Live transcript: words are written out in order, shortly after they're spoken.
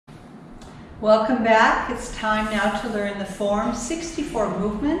Welcome back. It's time now to learn the form, 64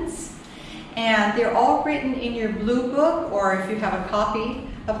 movements, and they're all written in your blue book, or if you have a copy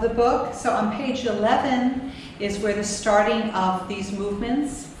of the book. So on page 11 is where the starting of these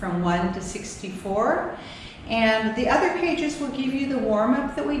movements from 1 to 64. And the other pages will give you the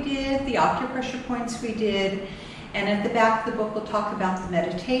warm-up that we did, the acupressure points we did, and at the back of the book we'll talk about the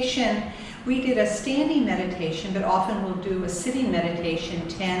meditation. We did a standing meditation, but often we'll do a sitting meditation,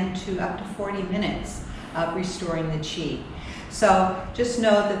 10 to up to 40 minutes of restoring the chi. So just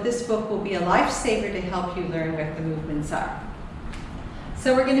know that this book will be a lifesaver to help you learn what the movements are.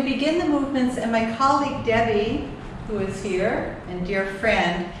 So we're going to begin the movements, and my colleague Debbie, who is here, and dear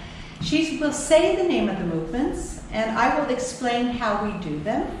friend, she will say the name of the movements, and I will explain how we do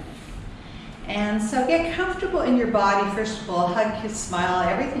them. And so get comfortable in your body, first of all, hug, kiss, smile,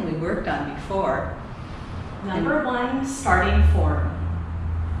 everything we worked on before. Number 1, starting form.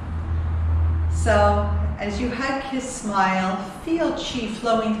 So as you hug, kiss, smile, feel chi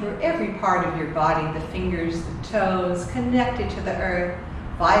flowing through every part of your body, the fingers, the toes, connected to the earth,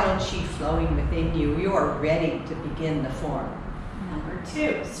 vital chi flowing within you. You are ready to begin the form. Number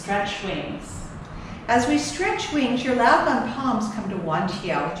 2, stretch wings. As we stretch wings, your Laogan palms come to Wan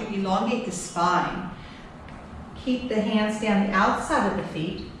Qiao, which you elongate the spine. Keep the hands down the outside of the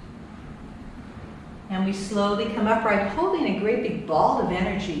feet. And we slowly come upright, holding a great big ball of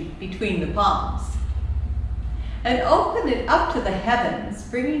energy between the palms. And open it up to the heavens,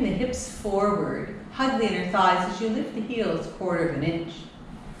 bringing the hips forward. Hug the inner thighs as you lift the heels 1/4 of an inch.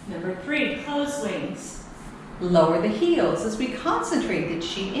 Number 3, close wings. Lower the heels as we concentrate the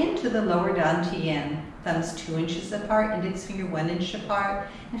chi into the lower dantian. Thumbs 2 inches apart, index finger 1 inch apart,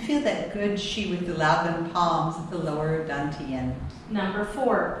 and feel that good chi with the Laogan palms at the lower dantian. Number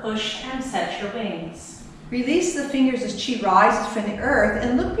 4, push and set your wings. Release the fingers as chi rises from the earth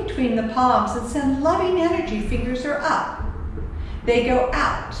and look between the palms and send loving energy. Fingers are up. They go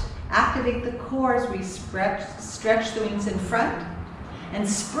out. Activate the core as we stretch the wings in front and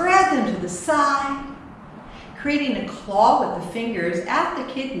spread them to the side, creating a claw with the fingers at the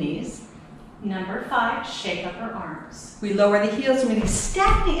kidneys. Number 5, shake up your arms. We lower the heels and really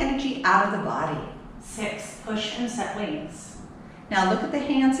stack the energy out of the body. 6, push and set wings. Now look at the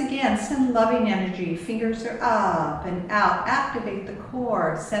hands again. Send loving energy. Fingers are up and out. Activate the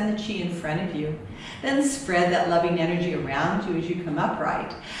core. Send the chi in front of you. Then spread that loving energy around you as you come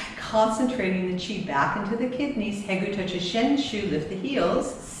upright, concentrating the chi back into the kidneys. Hegu touch a shen shu. Lift the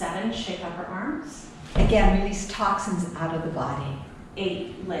heels. 7, shake up your arms. Again, release toxins out of the body.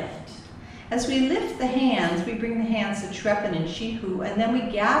 8, lift. As we lift the hands, we bring the hands to Trepan and Shihu, and then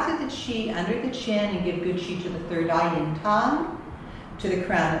we gather the chi under the chin and give good chi to the third eye yin tang, to the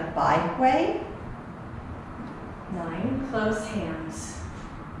crown of Bai Hui. 9, close hands.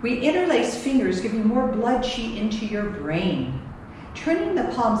 We interlace fingers, giving more blood chi into your brain. Turning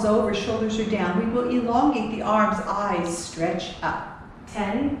the palms over, shoulders are down, we will elongate the arms, eyes stretch up.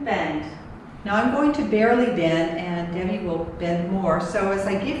 10, bend. Now I'm going to barely bend, and Debbie will bend more. So as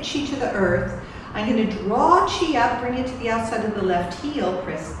I give chi to the earth, I'm going to draw chi up, bring it to the outside of the left heel,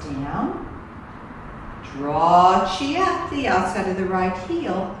 press down. Draw chi up, the outside of the right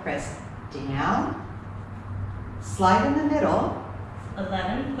heel, press down. Slide in the middle.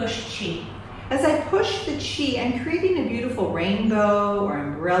 11, push chi. As I push the chi, I'm creating a beautiful rainbow or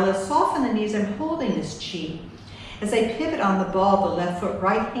umbrella. Soften the knees, I'm holding this chi. As I pivot on the ball, the left foot,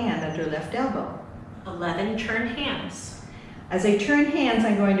 right hand under left elbow. 11, turn hands. As I turn hands,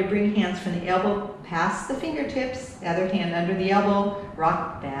 I'm going to bring hands from the elbow past the fingertips, the other hand under the elbow,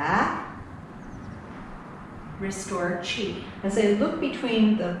 rock back. Restore chi. As I look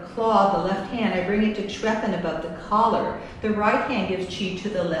between the claw, the left hand, I bring it to Trepan above the collar. The right hand gives chi to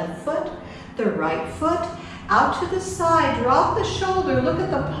the left foot, the right foot, out to the side, drop the shoulder, look at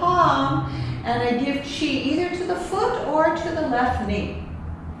the palm, and I give chi either to the foot or to the left knee.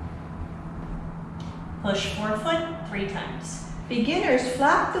 Push forefoot 3 times. Beginners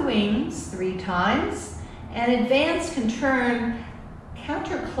flap the wings 3 times, and advanced can turn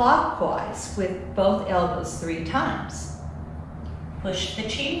counterclockwise with both elbows 3 times. Push the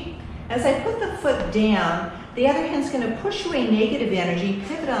chi. As I put the foot down, the other hand's going to push away negative energy,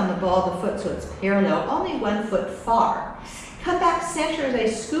 pivot on the ball of the foot so it's parallel, only 1 foot far. Come back center as I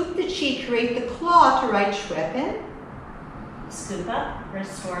scoop the chi, create the claw to right Trepan. Scoop up,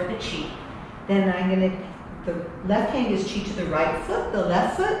 restore the chi. Then the left hand gives chi to the right foot, the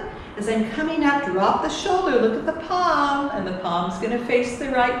left foot. As I'm coming up, drop the shoulder, look at the palm, and the palm's going to face the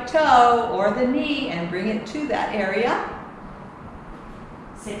right toe or the knee and bring it to that area.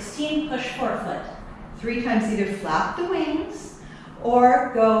 16, push forefoot. 3 times either flap the wings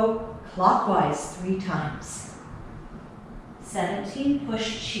or go clockwise 3 times. 17,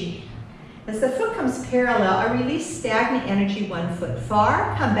 push Qi. As the foot comes parallel, I release stagnant energy 1 foot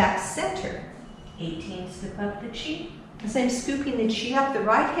far, come back center. 18, scoop up the Qi. As I'm scooping the Qi up, the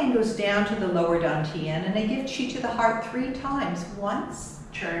right hand goes down to the lower dantian, and I give Qi to the heart 3 times. Once,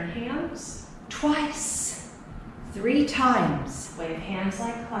 Turn hands. twice, 3 times. Wave hands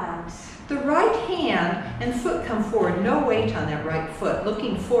like clouds. The right hand and foot come forward, no weight on that right foot,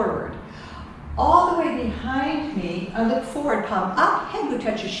 looking forward. All the way behind me, I look forward, palm up, Hegu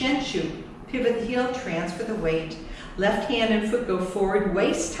touches Shenshu. Pivot the heel, transfer the weight. Left hand and foot go forward,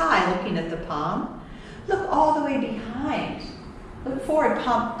 waist high, looking at the palm. Look all the way behind. Look forward,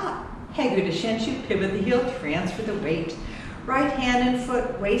 palm up, Hegu to Shenshu, pivot the heel, transfer the weight. Right hand and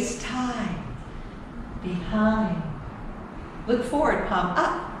foot, waist high, behind. Look forward, palm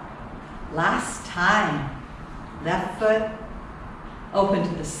up. Last time. Left foot, open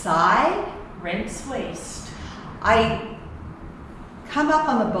to the side. Rinse waist. I come up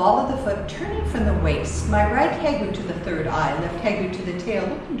on the ball of the foot, turning from the waist. My right Hegu to the third eye, left Hegu to the tail,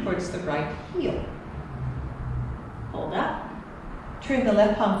 looking towards the right heel. Hold up. Turn the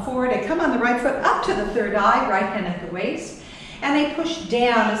left palm forward. I come on the right foot up to the third eye, right hand at the waist, and I push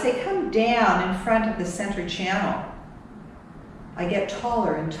down. As I come down in front of the center channel, I get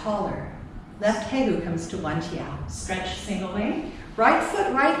taller and taller. Left Hegu comes to Wanqiao. Stretch single wing. Right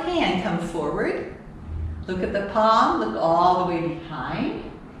foot, right hand come forward. Look at the palm, look all the way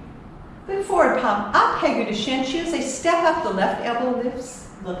behind. Look forward, palm up, Hegu to Shenshu. As I step up, the left elbow lifts.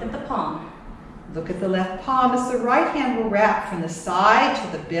 Look at the palm. Look at the left palm as the right hand will wrap from the side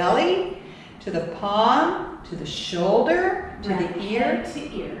to the belly, to the palm, to the shoulder, to the ear. Head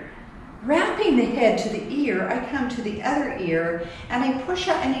to ear. Wrapping the head to the ear, I come to the other ear and I push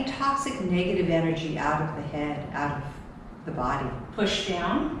out any toxic negative energy out of the head, out of the body. Push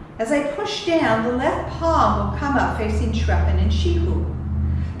down. As I push down, the left palm will come up facing Shrepan and Shihu.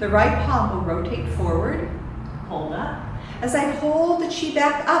 The right palm will rotate forward. Hold up. As I hold the Qi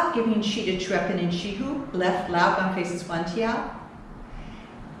back up, giving Qi to Shrepan and Shihu, left Laoban faces Wanqiao.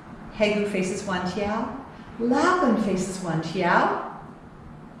 Hegu faces Wanqiao. Laoban faces Wanqiao.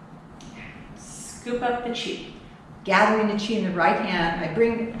 Scoop up the Qi. Gathering the Qi in the right hand, I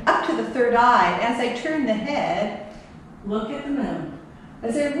bring up to the third eye. As I turn the head, Look at the moon.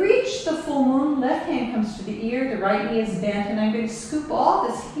 as I reach the full moon, left hand comes to the ear, the right knee is bent, and I'm going to scoop all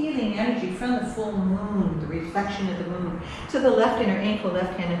this healing energy from the full moon, the reflection of the moon, to the left inner ankle,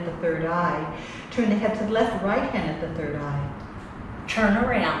 left hand at the third eye. Turn the head to the left, right hand at the third eye. Turn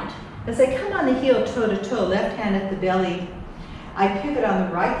around. As I come on the heel, toe to toe, left hand at the belly, I pivot on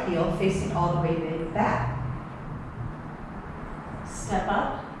the right heel, facing all the way back. Step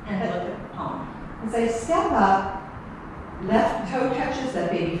up and look at the palm. As I step up, left toe touches,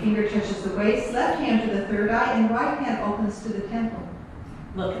 that baby finger touches the waist, left hand to the third eye, and right hand opens to the temple.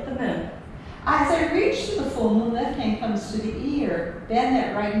 Look at the moon. As I reach to the full moon, left hand comes to the ear. Bend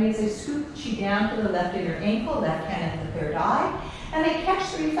that right knee as I scoop the Qi down to the left inner ankle, left hand at the third eye, and I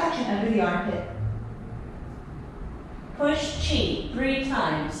catch the reflection under the armpit. Push Qi 3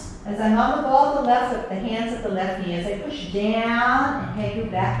 times. As I'm on the ball of the left foot, the hands at the left knee, as I push down and Hegu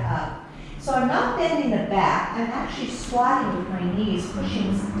back up. So I'm not bending the back, I'm actually squatting with my knees,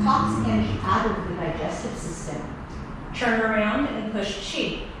 pushing some toxic energy out of the digestive system. Turn around and push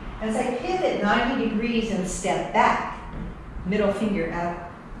Qi. As I pivot 90 degrees and step back, middle finger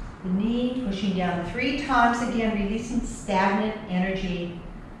out the knee, pushing down 3 times again, releasing stagnant energy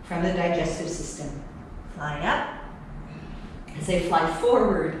from the digestive system. Fly up. As I fly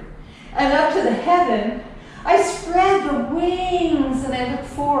forward and up to the heaven, I spread the wings and I look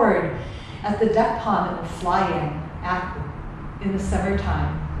forward at the duck pond that will fly in the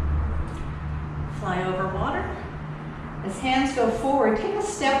summertime. Fly over water. As hands go forward, take a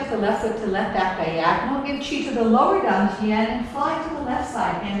step with the left foot to left back diagonal, give Qi to the lower dantian and fly to the left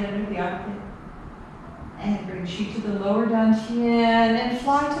side, hand under the armpit. And bring Qi to the lower dantian and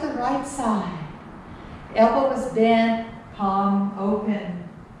fly to the right side. Elbow is bent, palm open,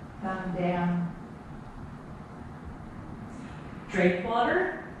 thumb down. Drink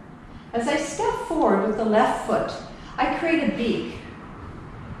water. As I step forward with the left foot, I create a beak.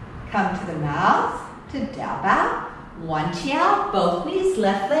 Come to the mouth, to Dao Bao, Wanqiao, both knees,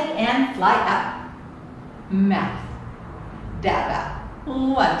 left leg, and fly up. Mouth, Dao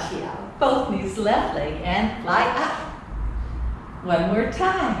Bao, Wanqiao, both knees, left leg, and fly up. One more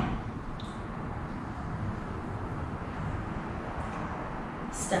time.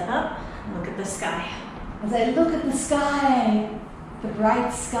 Step up, look at the sky. As I look at the sky, the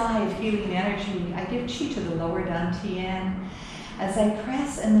bright sky of healing energy, I give Qi to the lower dantian. as I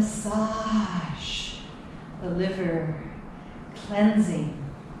press and massage the liver, cleansing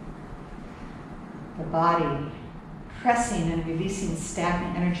the body, pressing and releasing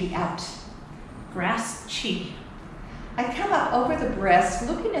stagnant energy out. Grasp Qi. I come up over the breast,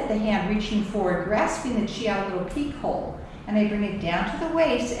 looking at the hand, reaching forward, grasping the Qi out of a little peak hole, and I bring it down to the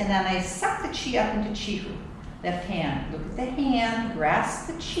waist, and then I suck the Qi up into Qi Hu. Left hand, look at the hand, grasp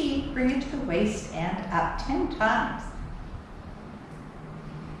the Qi, bring it to the waist and up 10 times.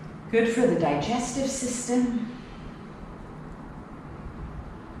 Good for the digestive system.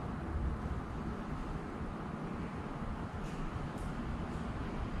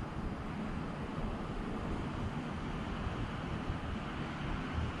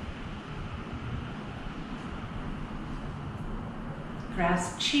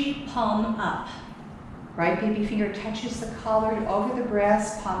 Grasp Qi, palm up. Right baby finger touches the collar over the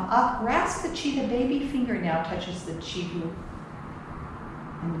breast, palm up. Grasp the Qi, the baby finger now touches the Qi Hu.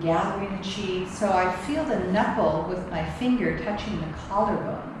 I'm gathering the Qi, so I feel the knuckle with my finger touching the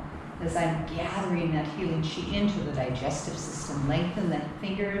collarbone as I'm gathering that healing Qi into the digestive system. Lengthen the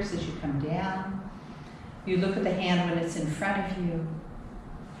fingers as you come down. You look at the hand when it's in front of you.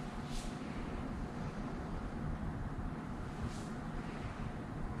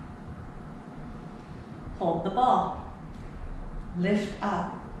 Hold the ball. Lift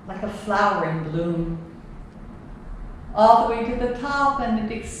up like a flower in bloom. All the way to the top,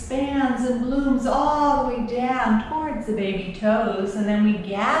 and it expands and blooms all the way down towards the baby toes, and then we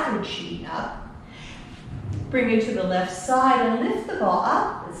gather Qi up. Bring it to the left side and lift the ball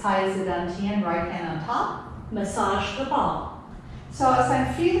up as high as the dantian, right hand on top. Massage the ball. So as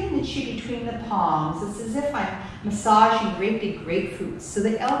I'm feeling the Qi between the palms, it's as if I'm massaging great big grapefruits. So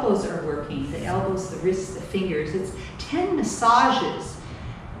the elbows are working, the elbows, the wrists, the fingers. It's 10 massages.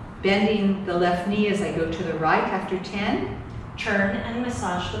 Bending the left knee as I go to the right after 10. Turn and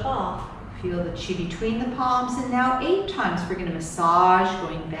massage the ball. Feel the Qi between the palms, and now 8 times we're going to massage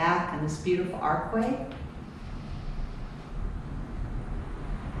going back in this beautiful archway.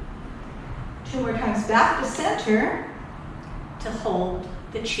 2 more times back to center. To hold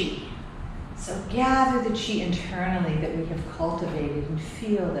the Qi. So gather the Qi internally that we have cultivated and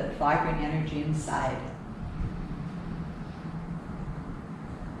feel that vibrant energy inside.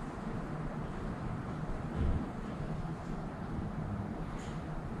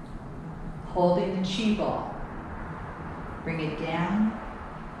 Holding the Qi ball. Bring it down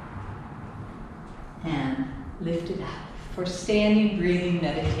and lift it up for standing breathing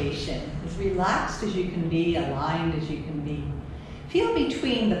meditation. As relaxed as you can be, aligned as you can be. Feel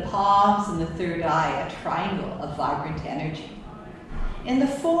between the palms and the third eye a triangle of vibrant energy. In the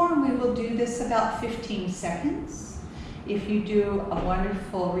form, we will do this about 15 seconds. If you do a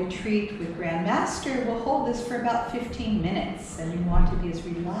wonderful retreat with Grand Master, we'll hold this for about 15 minutes, and you want to be as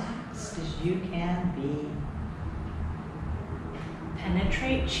relaxed as you can be.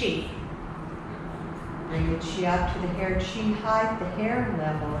 Penetrate Qi. Bring the Qi up to the hair Qi height, the hair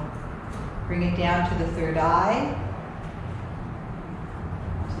level. Bring it down to the third eye,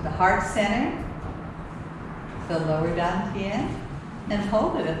 to the heart center, the lower dantian, and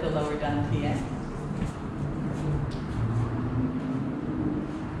hold it at the lower dantian.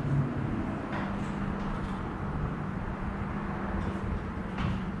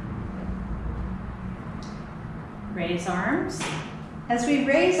 Raise arms. As we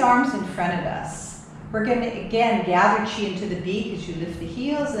raise arms in front of us, we're going to again gather Qi into the beak as you lift the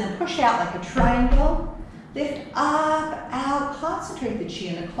heels, and then push out like a triangle. Lift up, out, concentrate the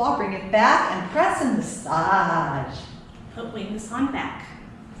Qi in the claw, bring it back, and press and massage. Put wings on back.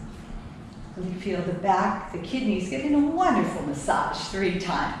 We feel the back, the kidneys getting a wonderful massage 3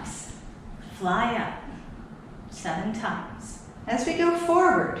 times. Fly up 7 times. As we go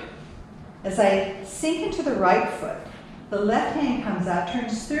forward, as I sink into the right foot, the left hand comes out,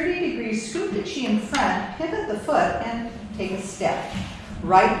 turns 30 degrees, scoop the Qi in front, pivot the foot, and take a step.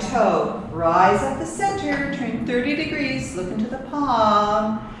 Right toe, rise up the center, turn 30 degrees, look into the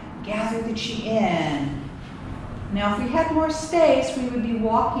palm, gather the Qi in. Now if we had more space, we would be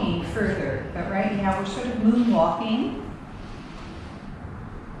walking further, but right now we're sort of moonwalking.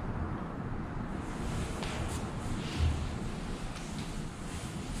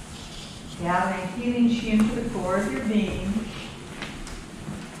 Gathering healing Qi into the core of your being.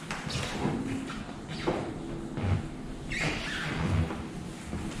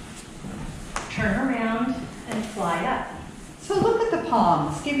 Turn around and fly up. So look at the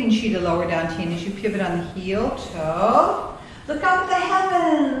palms, giving Qi to lower dantian as you pivot on the heel, toe. Look up at the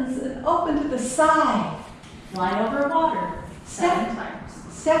heavens and open to the side. Fly over water 7 times.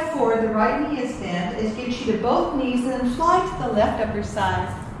 Step forward, the right knee is bent. It gets you to both knees and then fly to the left upper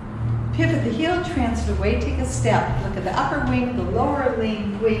side. Pivot the heel, transfer away, take a step. Look at the upper wing, the lower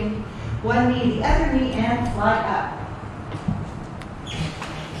wing, one knee, the other knee, and fly up.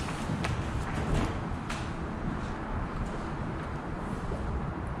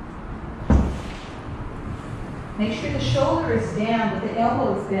 Make sure the shoulder is down, but the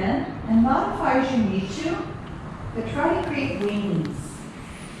elbow is bent, and modify as you need to, but try to create wings.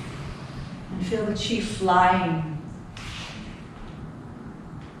 And feel the chi flying.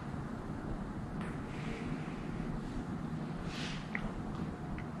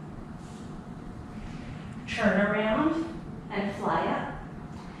 Turn around and fly up.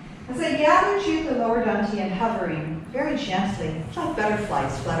 As I gather you, the lower dantian hovering very gently, like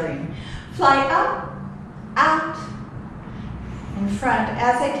butterflies fluttering. Fly up, out, in front.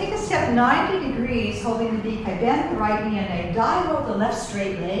 As I take a step 90 degrees, holding the beak, I bend the right knee and I dive over the left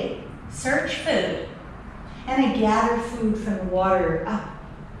straight leg. Search food. And I gather food from the water up.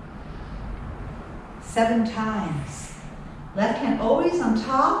 7 times. Left hand always on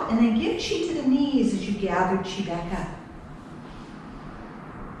top, and then give chi to the knees as you gather chi back up.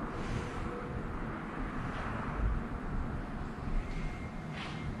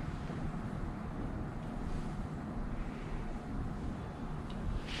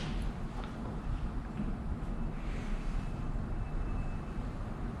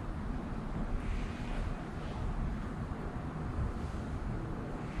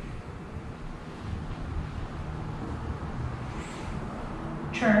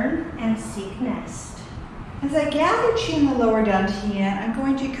 Turn and seek nest. As I gather chi in the lower dantian, I'm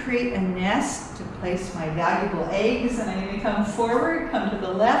going to create a nest to place my valuable eggs, and I'm going to come forward, come to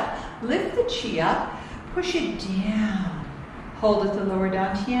the left, lift the chi up, push it down, hold at the lower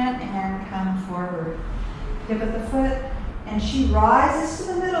dantian, and come forward. Pivot the foot, and chi rises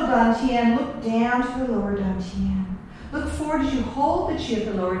to the middle dantian, look down to the lower dantian. Look forward as you hold the chi at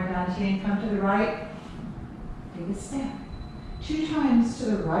the lower dantian, come to the right, take a step. 2 times to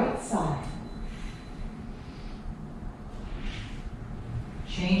the right side.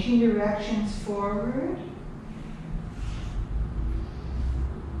 Changing directions forward.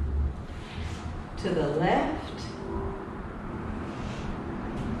 To the left.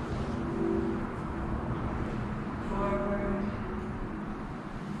 Forward.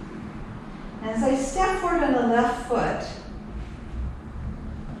 As I step forward on the left foot,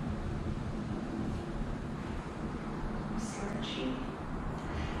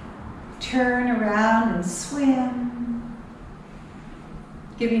 turn around and swim,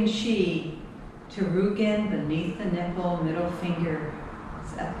 giving chi to Rugen beneath the nipple, middle finger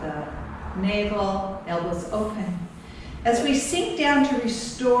at the navel, elbows open. As we sink down to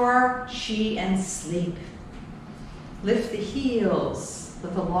restore chi and sleep, lift the heels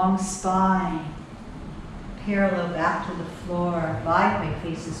with a long spine, parallel back to the floor, glide my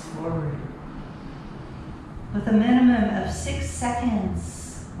faces forward. With a minimum of 6 seconds,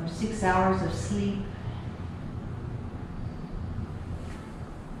 or 6 hours of sleep.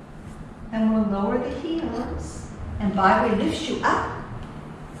 Then we'll lower the heels, and by way lifts you up.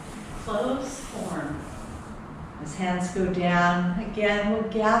 Close form. As hands go down, again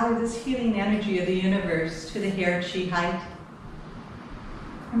we'll gather this healing energy of the universe to the hair chi height,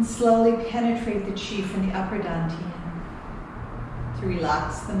 and slowly penetrate the chi from the upper dantian to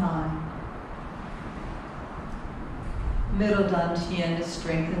relax the mind. Middle dantian to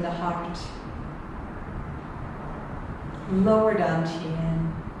strengthen the heart. Lower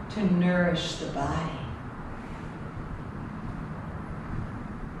dantian to nourish the body.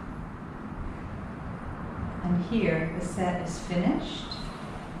 And here the set is finished.